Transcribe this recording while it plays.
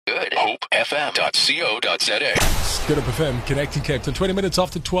good. HopeFM.co.za. Good Up FM, connecting Cape Town. 20 minutes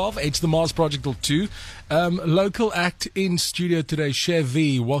after 12, it's the Mars Project till 2. Local act in studio today,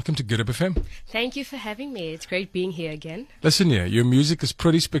 Chevy. Welcome to Good Up FM. Thank you for having me. It's great being here again. Listen here, your music is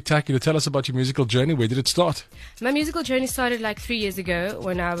pretty spectacular. Tell us about your musical journey. Where did it start? My musical journey started like 3 years ago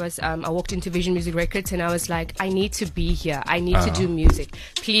when I walked into Vision Music Records and I was like, I need to be here. I need to do music.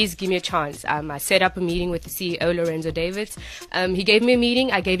 Please give me a chance. I set up a meeting with the CEO, Lorenzo Davids. He gave me a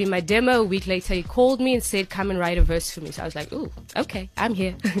meeting. I gave him my demo. A week later, he called me and said, come and write a verse for me. So I was like, ooh, okay, I'm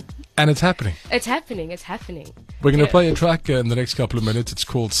here. And it's happening. It's happening. It's happening. We're going to play a track in the next couple of minutes. It's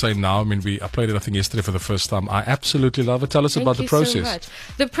called Say Now. I mean, I played it, I think, yesterday for the first time. I absolutely love it. Tell us about the process. Thank you so much.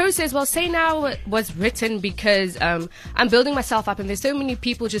 The process, well, Say Now was written because I'm building myself up and there's so many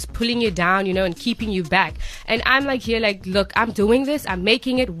people just pulling you down, you know, and keeping you back. And I'm like here, like, look, I'm doing this. I'm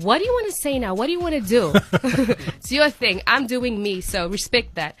making it. What do you want to say now? What do you want to do? It's your thing. I'm doing me. So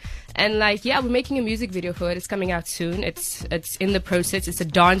respect that. And like, yeah, we're making a music video for it. It's coming out soon. It's in the process. It's a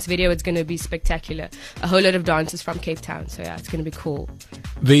dance video. It's going to be spectacular. A whole lot of dances from Cape Town. So yeah, it's going to be cool.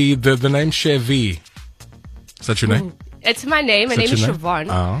 The name Chevy, is that your name? It's my name. My name is Siobhan.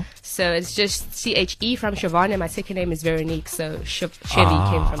 Oh. So it's just CHE from Siobhan, and my second name is Veronique. So Chevy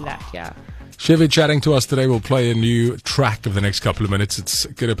came from that, yeah. Chevy chatting to us today. We'll play a new track of the next couple of minutes. It's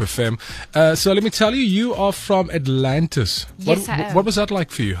Good Up FM. So let me tell you, you are from Atlantis. Yes, I am. What was that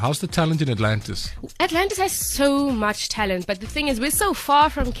like for you? How's the talent in Atlantis? Atlantis has so much talent, but the thing is, we're so far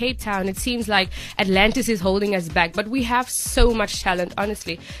from Cape Town. It seems like Atlantis is holding us back, but we have so much talent,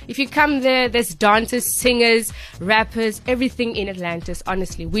 honestly. If you come there, there's dancers, singers, rappers, everything in Atlantis,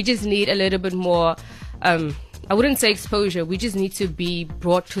 honestly. We just need a little bit more... I wouldn't say exposure. We just need to be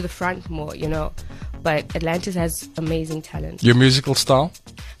brought to the front more, you know. But Atlantis has amazing talent. Your musical style?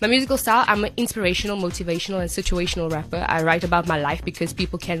 My musical style, I'm an inspirational, motivational, and situational rapper. I write about my life because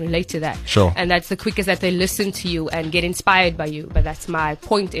people can relate to that. Sure. And that's the quickest that they listen to you and get inspired by you. But that's my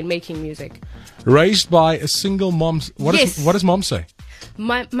point in making music. Raised by a single mom. What does mom say?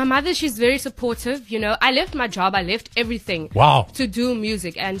 My mother, she's very supportive, you know. I left my job, I left everything to do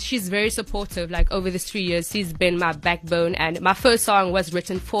music, and she's very supportive. Like over these 3 years, she's been my backbone, and my first song was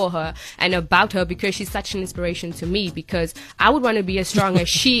written for her and about her because she's such an inspiration to me, because I would want to be as strong as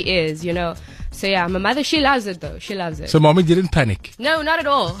she is, you know. So yeah, my mother, she loves it though. She loves it. So mommy didn't panic? No, not at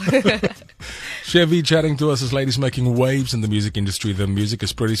all. Chevy chatting to us as ladies making waves in the music industry. The music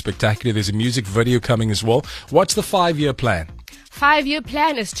is pretty spectacular. There's a music video coming as well. What's the 5-year plan? 5-year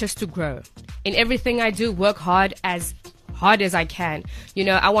plan is just to grow. In everything I do, work hard as I can. You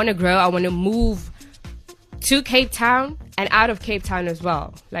know, I want to grow. I want to move to Cape Town and out of Cape Town as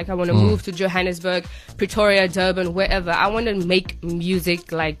well. Like, I want to move to Johannesburg, Pretoria, Durban, wherever. I want to make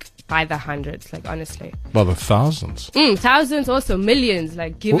music, like, by the hundreds, like, honestly. By the thousands? Thousands, also millions.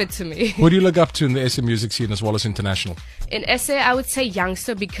 Like, give it to me. Who do you look up to in the SA music scene as well as international? In SA, I would say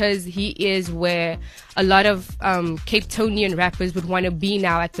Youngster, because he is where a lot of Cape Townian rappers would want to be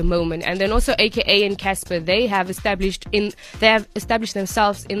now at the moment. And then also AKA and Casper, they have established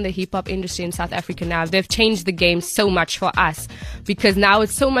themselves in the hip hop industry in South Africa now. They've changed the game so much for us, because now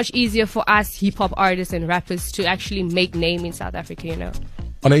it's so much easier for us hip hop artists and rappers to actually make name in South Africa, you know.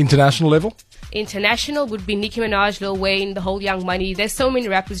 On an international level? International would be Nicki Minaj, Lil Wayne, the whole Young Money. There's so many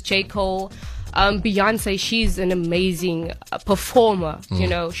rappers, J. Cole. Beyonce, she's an amazing performer, you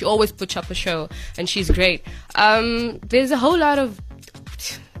know. She always puts up a show, and she's great. There's a whole lot of...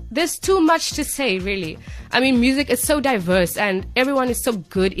 There's too much to say, really. I mean, music is so diverse, and everyone is so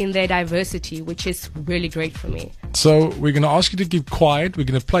good in their diversity, which is really great for me. So we're going to ask you to keep quiet. We're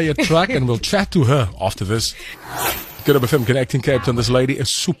going to play a track, and we'll chat to her after this. Good Up FM connecting Cape Town. This lady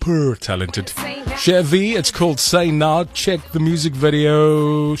is super talented. Chevy, it's called Say Now. Check the music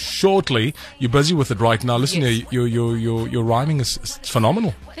video shortly. You're busy with it right now. Listen, Yes. your rhyming is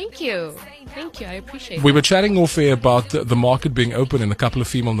phenomenal. Thank you. Thank you. I appreciate it. We were chatting off air about the market being open, and a couple of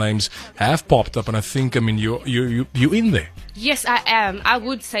female names have popped up, and I think, I mean, you're in there. Yes, I am. I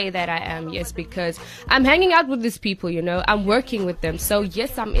would say that I am, yes, because I'm hanging out with these people, you know. I'm working with them. So,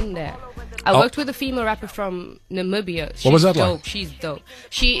 yes, I'm in there. I worked with a female rapper from Namibia. What was that dope. like? She's dope.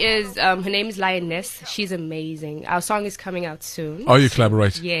 She is, her name is Lioness. She's amazing. Our song is coming out soon. Oh, you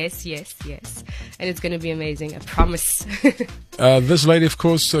collaborate? Yes. And it's going to be amazing, I promise. This lady, of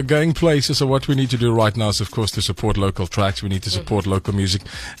course, going places. So what we need to do right now is, of course, to support local tracks. We need to support local music.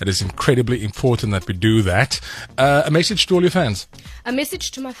 It is incredibly important that we do that. A message to all your fans. A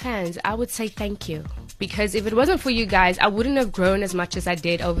message to my fans, I would say thank you. Because if it wasn't for you guys, I wouldn't have grown as much as I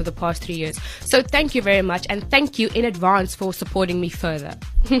did over the past 3 years. So thank you very much, and thank you in advance for supporting me further.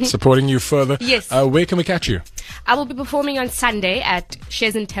 Supporting you further. Yes. Where can we catch you? I will be performing on Sunday at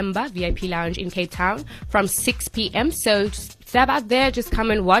Shares and Timber VIP Lounge in Cape Town from 6 p.m. So just step out there, just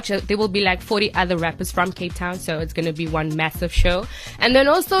come and watch. There will be like 40 other rappers from Cape Town, so it's going to be one massive show. And then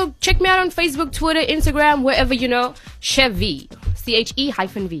also check me out on Facebook, Twitter, Instagram, wherever you know, Chev,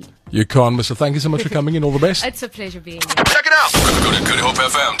 CHE-V. You can't miss it. Thank you so much for coming in. All the best. It's a pleasure being here. Check it out. Go to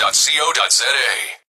goodhopefm.co.za.